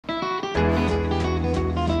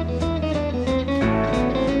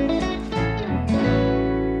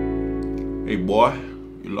Hey boy,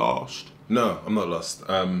 you lost? No, I'm not lost.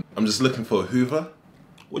 I'm just looking for a Hoover.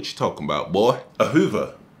 What you talking about, boy? A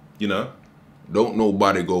Hoover, you know? Don't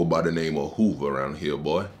nobody go by the name of Hoover around here,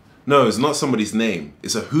 boy. No, it's not somebody's name.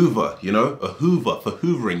 It's a Hoover, you know? A Hoover for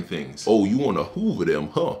hoovering things. Oh, you wanna Hoover them,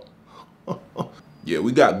 huh? Yeah,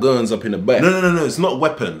 we got guns up in the back. No, it's not a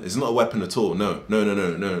weapon. It's not a weapon at all.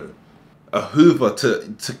 No. A Hoover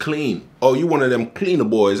to clean. Oh, you one of them cleaner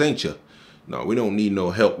boys, ain't you? No, we don't need no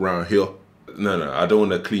help around here. No, I don't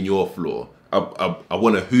want to clean your floor. I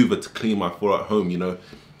want a Hoover to clean my floor at home, you know?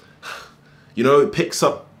 You know, it picks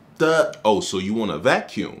up dirt. Oh, so you want a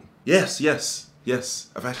vacuum? Yes,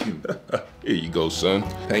 a vacuum. Here you go, son.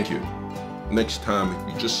 Thank you. Next time,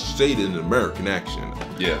 if you just say it in an American accent.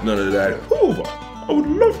 Yeah. None of that Hoover. I would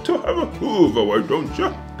love to have a Hoover, why don't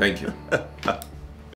you? Thank you.